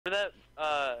Remember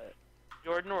that,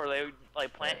 Jordan, where they would,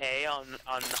 like, plant A on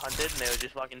Hunted, and they would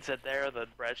just fucking sit there with a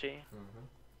Brecci?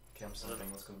 Okay, I'm starting.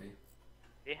 Let's go B.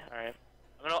 Yeah, alright.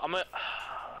 I'm gonna,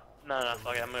 no,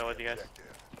 fuck it, I'm gonna go with you guys.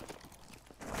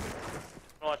 I'm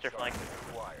gonna watch your flank.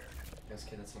 This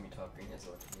kid that's gonna be top green is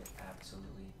going to get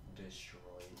absolutely destroyed.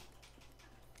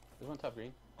 There's one top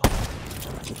green. Oh.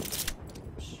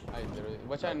 I literally.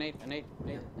 Watch out, Nate. Nate.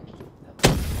 I'm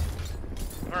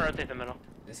gonna rotate the middle.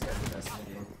 This guy's the best in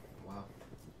the game. Wow.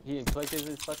 He inflicted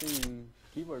his fucking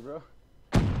keyboard, bro.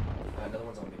 Another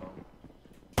one's on B bomb.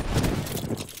 Good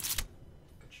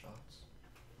shots.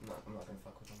 I'm not gonna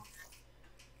fuck with him.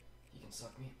 He can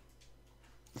suck me.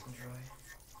 I'm dry.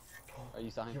 Oh, Are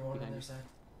you behind you're on the you? other side.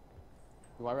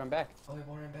 Why run back? Oh, I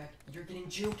want him back. You're getting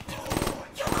juked.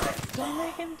 Don't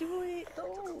make him do it.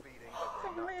 Don't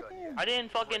let him. I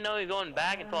didn't fucking know he was going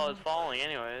back until I was falling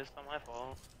anyways. It's not my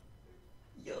fault.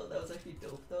 Yo, that was actually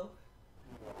dope though.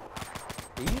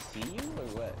 Did he see you or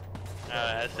what?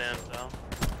 SM, so.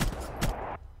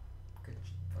 Good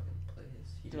fucking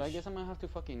plays. Dude, I guess I'm gonna have to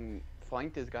fucking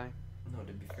flank this guy. No,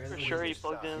 to be fair, For sure he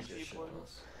plugged in his keyboard. keyboard.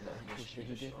 No, he Sure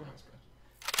he did, bro.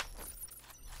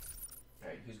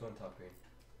 Alright, who's going top green?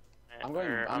 I'm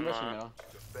rushing middle.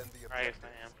 I guess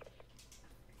I am.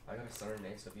 I got a stunner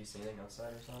next, so if you see anything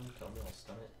outside or something, tell me, I'll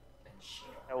stun it and shit.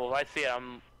 Yeah, well, if I see it,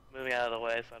 I'm moving out of the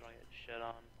way so I don't get shit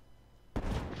on.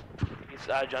 He's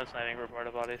jump sniping for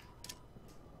porta bodies.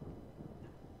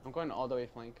 I'm going all the way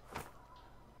flank.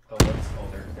 Oh,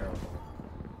 they're on.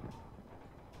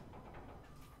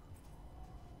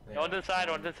 One's inside,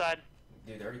 one's inside.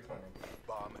 Dude, they're already planning.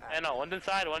 I know, one's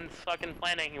inside, one's fucking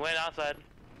planning. He went outside.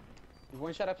 You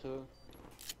one shot up, so.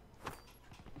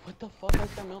 What the fuck? I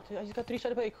just got melted. I just got 3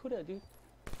 shots by Akuda, dude.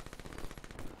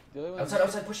 The other one.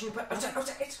 Outside, pushing you, outside! What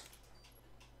the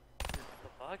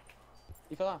fuck?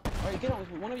 He fell off. Alright, get on.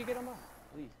 One of you get on bomb,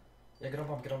 please. Yeah, get on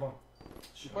bomb. Get on bomb.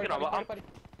 God,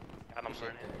 I'm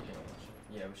burning.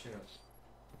 Yeah, we should have.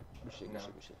 We should. I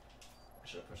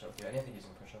should have pushed up. Yeah, I didn't think he was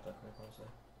gonna push up that quick, honestly.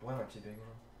 Why aren't you big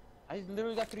enough? I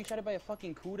literally got 3 shotted by a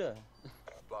fucking Kuda.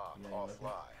 Bomb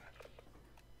offline.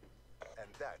 And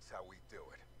that's how we do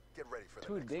it. Get ready for the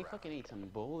Dude, next they round. fucking ate some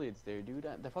bullets there, dude.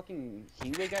 The fucking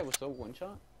Heeway guy was so one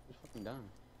shot. He was fucking done.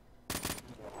 Damn,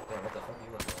 what the fuck are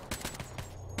you looking at?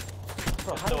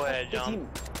 Bro, Just the way I jump.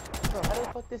 Bro, how the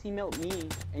fuck does he melt me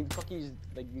and fucking just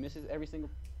like misses every single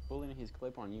bullet in his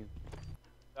clip on you?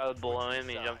 I was blowing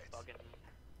me, jumped fucking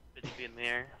 50 feet in the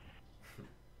air.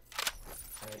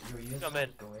 Alright, you Come in,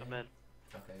 come in.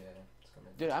 Okay, yeah, let's come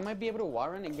in. Dude, I might be able to wall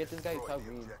run and get this guy top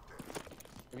green.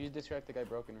 If you distract the guy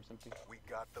broken or something. We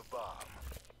got the bomb.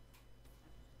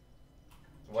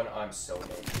 When I'm so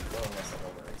dead, well, unless I'm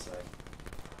on the right side.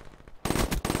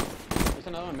 There's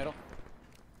another one middle.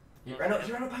 He ran out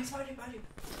behind you!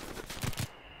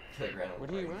 He like ran out. Where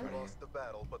did he run? We lost the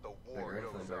battle, but the war Right in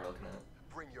goes front of the on. looking at.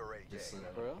 Bring your A game. Just slid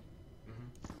out. For real?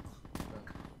 Look.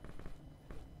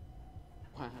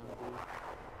 Wow.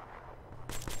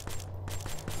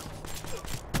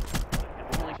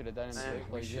 I should have died in the first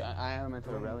place. I am into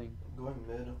a rally. Going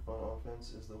mid on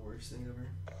offense is the worst thing ever.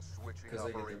 Switching Because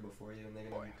they get there operation. before you and they're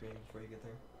gonna be green before you get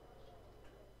there.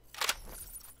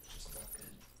 Just not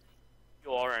good.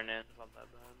 You all ran in, it's not that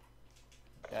bad.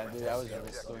 Yeah, dude, I was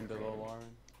just going below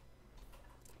Warren.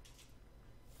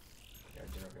 Yeah,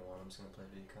 do whatever you want. I'm just gonna play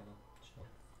V kinda. Chill.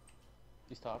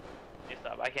 He's top. Hey,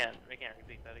 stop, I can't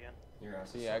repeat that again. Your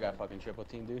ass is Yeah, I got so fucking triple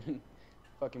team, dude.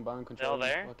 Fucking bomb control. all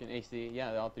there? Fucking AC.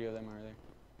 Yeah, all 3 of them are there.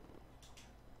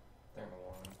 They're in the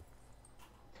wall.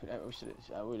 Dude,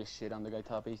 I would have shit on the guy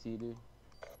top AC, dude.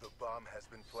 The bomb has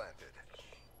been planted.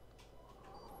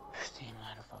 This team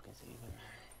had to fucking save it, man.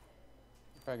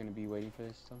 You're probably gonna be waiting for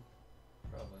this still.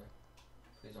 Probably.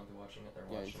 Please don't be watching it. They're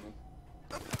Yeah, watching me.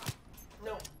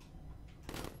 No.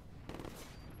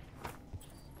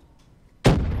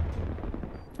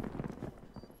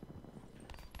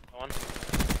 One.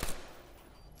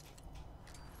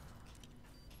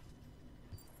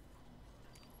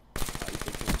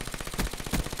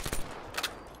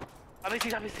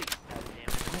 Obviously. God damn it.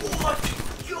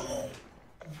 What? Yo!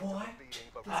 What? Beating,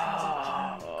 but Yo,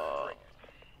 I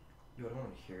don't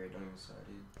want to hear it. Don't even say it,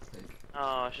 dude. Like,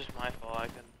 Oh, it's just my fault. I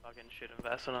couldn't fucking shoot him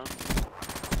fast enough.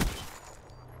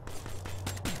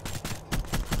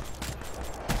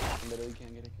 Literally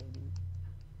can't get a kill, dude.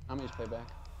 I'm gonna just play back.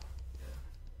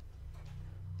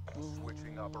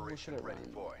 Switching operation ready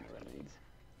point.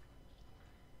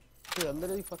 Dude, I'm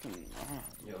literally fucking.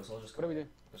 yo, let's all just go. What do we do?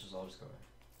 Let's just all just go away.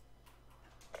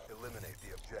 Eliminate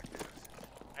the objectives.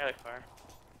 I like fire.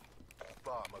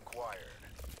 Bomb acquired.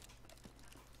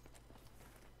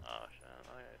 Oh shit,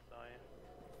 I saw you.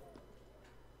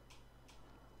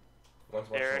 One's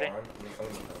You ready? watching alarm. I'm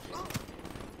gonna help you.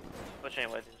 Push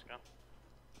anyway, just go.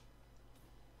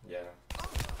 Yeah.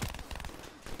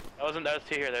 That was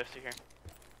two here, there was two here.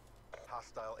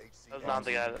 Hostile HC. That was not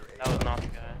the guy, that was not the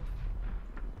guy.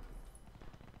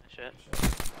 Shit.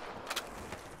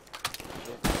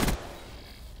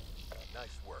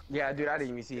 Nice work. Yeah, dude, I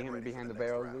didn't even see Get him ready for behind the the next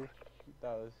barrel, round. dude.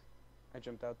 That was. I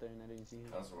jumped out there and I didn't see him.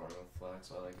 That was a normal flag,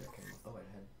 so I like that. Oh, I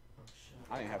had. Oh shit.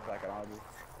 I didn't have flack at all, dude.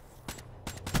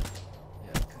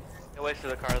 Yeah. It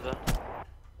wasted the car though.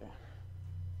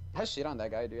 I shit on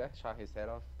that guy, dude. I shot his head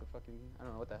off the fucking. I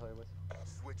don't know what the hell it was.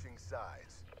 Switching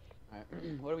sides. Alright,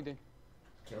 what are we doing?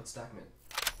 Okay, let's stack mid.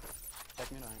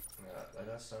 Check me out. Yeah, I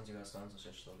got stuns, you got stuns, let's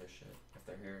just slow their shit. If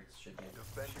they're here, it should be.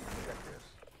 Defend the objectives.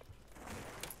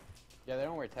 Yeah, they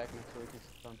don't wear tech so we can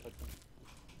stun touch them.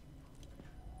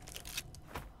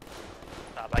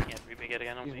 Stop, I can't remake it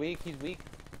again. I'm He's weak, he's weak.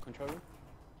 Controller?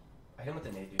 I hit him with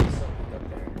the nade, dude. He's still weak up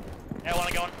there. Yeah, I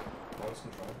wanna go in. One's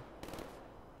controlling.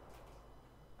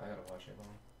 I gotta watch it,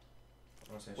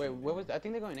 man. Wait, what was I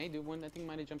think they're going A, dude. One I think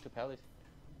might have jumped to Palace.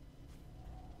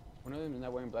 One of them is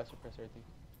not wearing black suppressor, I think.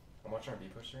 I'm watching our B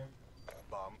push through.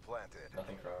 Bomb planted.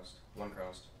 Nothing crossed. One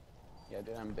crossed. Yeah,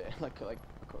 dude, I'm dead. like,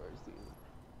 of course, dude.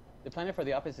 They're planning for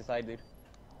the opposite side, dude.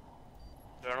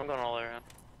 Dude, I'm going all the way around.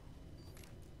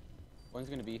 One's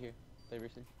gonna be here.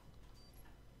 Diverson.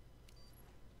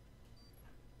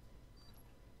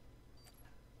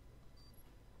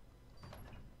 I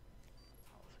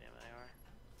don't see him anywhere.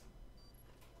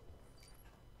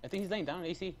 I think he's laying down,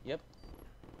 AC. Yep.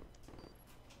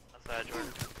 Outside Jordan.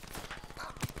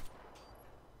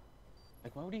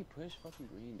 Like, why would he push fucking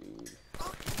green, dude?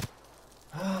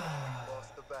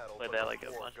 Lost the battle, Played but that the like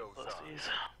a war bunch of goes on. pussies.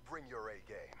 Bring your A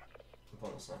game. I'm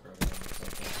pulling the sniper over there.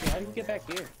 Yeah, how did he get back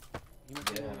here? He must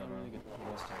Yeah, I have don't know. really good. He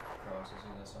must have crosses,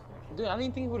 he does something. Dude, I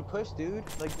didn't think he would push, dude.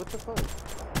 Like, what the fuck? So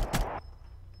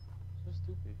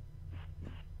stupid.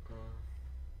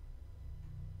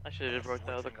 I should have just broke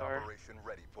the other Switching car. Operation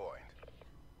ready point.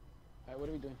 Alright, what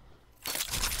are we doing?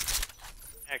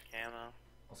 Yeah, camo.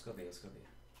 Let's go B, let's go B.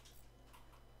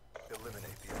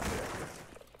 Eliminate the objective.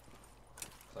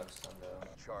 Flex stun down.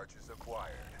 Charges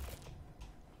acquired.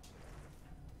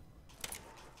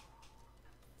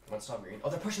 One stop green. Oh,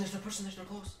 they're pushing this, they're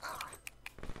close.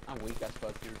 I'm weak as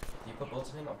fuck, dude. Do you put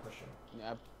bolts in him? I'm pushing.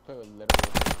 Yeah, I put a little bit. Let's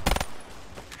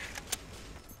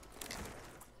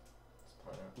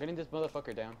plan out. I'm getting this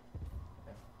motherfucker down.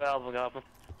 Well, we got him.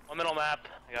 One middle map.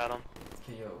 I got him.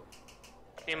 Okay, yo.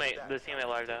 Teammate, the teammate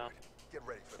lagged out. Get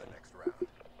ready for the next round.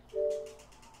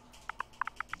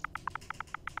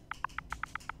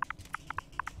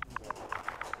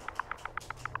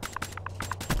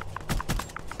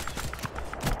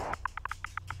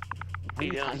 What are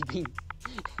you Yeah. typing?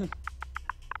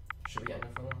 Should we end it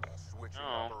for them? Switching No.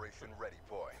 Operation ready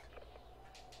point.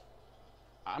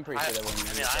 I'm pretty sure that won't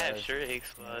I mean, I have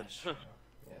shirts, but Sure.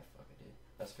 Yeah, fuck it, dude.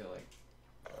 I just feel like.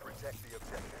 Protect the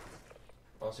objective.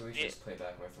 Also, we should Yeah. just play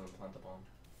back away from them, plant the bomb.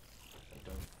 And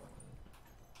don't fuck with it.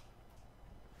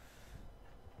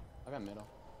 I got middle.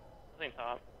 I think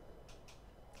top.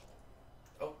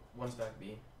 Oh, one's back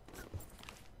B.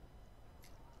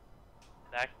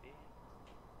 Back B.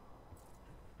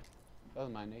 That was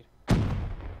my nade. I'm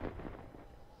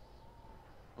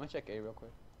gonna check A real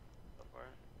quick. Go for it.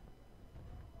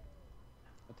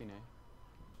 Nothing A.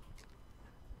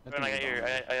 Jordan,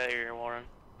 I got your wall run.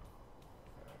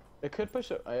 They could push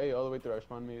A all the way through our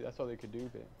spawn, maybe. That's all they could do,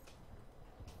 but.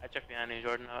 I checked behind you,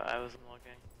 Jordan. I wasn't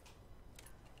looking.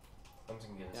 Someone's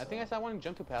gonna get Yeah, I think I saw one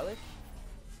jump to Palace.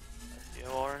 You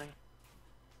have wall running?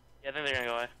 Yeah, I think they're gonna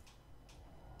go away.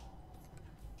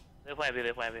 They plan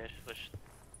B, I should push.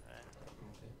 Alright.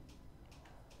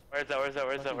 Where's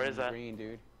that? Fucking Green,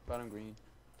 dude. Bottom green.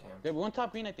 Damn. There's one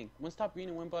top green, I think. One's top green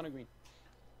and one bottom green.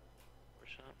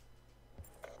 Push up.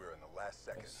 We're in the last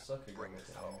second. suck at Bring going this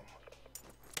to home.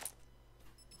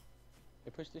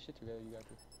 They push this shit together, you got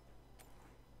this.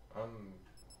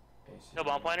 AC. No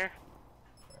bomb planner?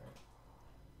 Alright.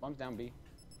 Bomb's down B.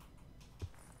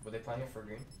 Were they planning for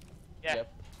green? Yeah.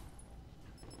 Yep.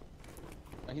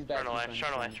 Oh, he's back. Turn away, he's turn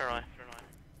fine, away, he's turn fine. away, turn away.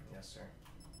 Yes, sir.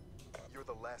 You're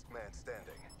the last man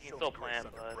standing. He can Show still me grace plant,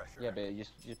 under but- pressure. Yeah, but you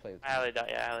just play with I highly doubt,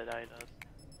 yeah, I highly doubt he does.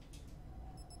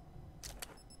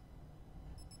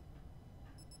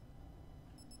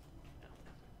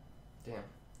 Damn.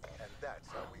 And that's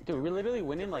how we Dude, do we're it. literally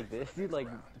winning Get like ready this, for the dude, next like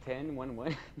round. 10,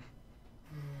 1-1.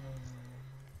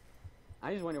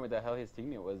 I just wonder what the hell his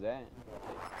teammate was at.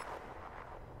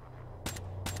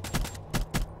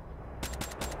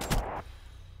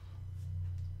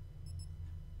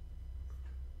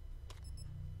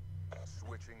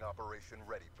 Switching Operation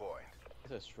ready point.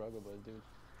 It's a struggle, but dude.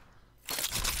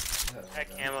 Yeah, I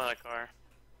got camo in a car.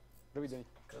 What are we doing?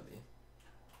 Could be.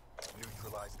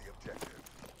 Neutralize the objective.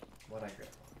 What I grab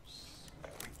bombs.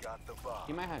 We got the bomb.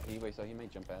 He might have heatwave, so he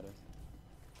might jump at us.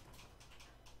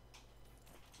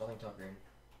 Nothing top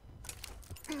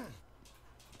green.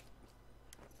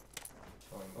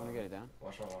 Wanna get it down?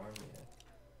 Watch my arm, yeah.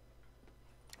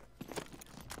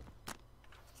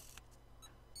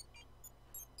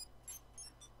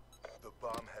 The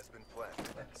bomb has been planted.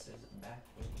 Flex is back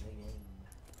in the game.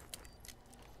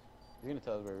 He's gonna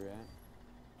tell us where we're at.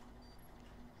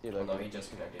 See, Oh, look, no, he just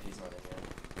connected. He's not in yet.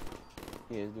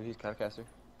 he is, dude. He's Cowcaster.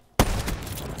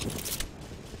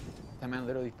 That man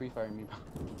literally free-fired me, bro.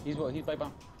 He's what? He's by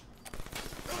bomb.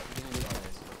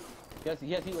 He has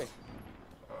heatwave.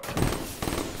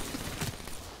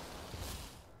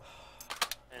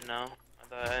 And no,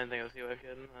 I didn't think it was you,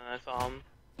 kid. And I saw him.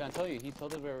 I tell you, he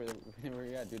told us where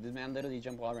we're at, dude. This man literally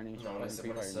jumped wall running. No, when it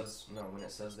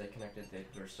says they connected,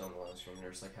 they're still in the live stream.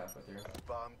 They're just like halfway through.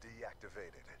 Bomb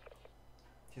deactivated.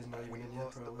 He's not We even in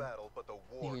lost the battle, but the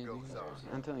war Yeah, goes on.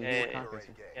 I'm telling you, Yeah, he's yeah,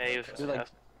 Cowcaster. Yeah, he was Dude, like,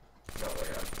 fast. No, like,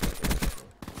 it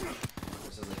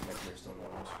says they connected, they're still in the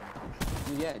live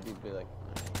stream. yeah, dude, but like.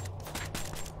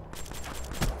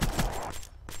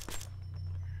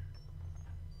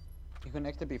 He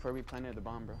connected before we planted the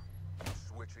bomb, bro.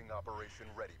 Switching operation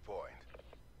ready point.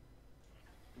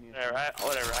 Whatever, I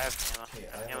have camo. Okay,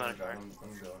 I Camo have in a car. I'm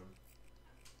going.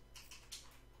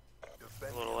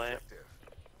 Defend A little the late. objective.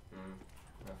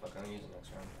 No, fuck, I'm using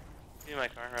next round. Give me my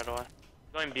car right away.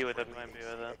 Going B with it, going B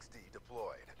with it. XD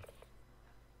deployed.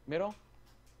 Middle?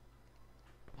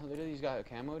 Oh, literally, he's got a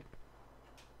camoed.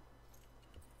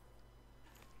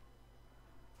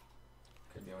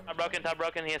 Could be on. Top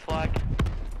broken, he has flag.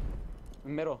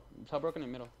 Middle. Top broken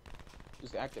in middle.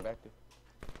 Just active. Oh,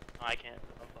 I can't.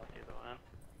 I'll fuck you though, man.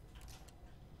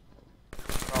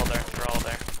 We're all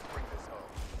there, Bring this home.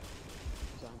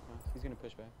 He's gonna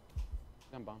push back.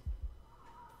 He's on bomb.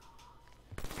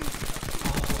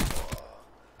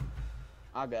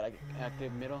 I got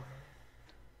active middle.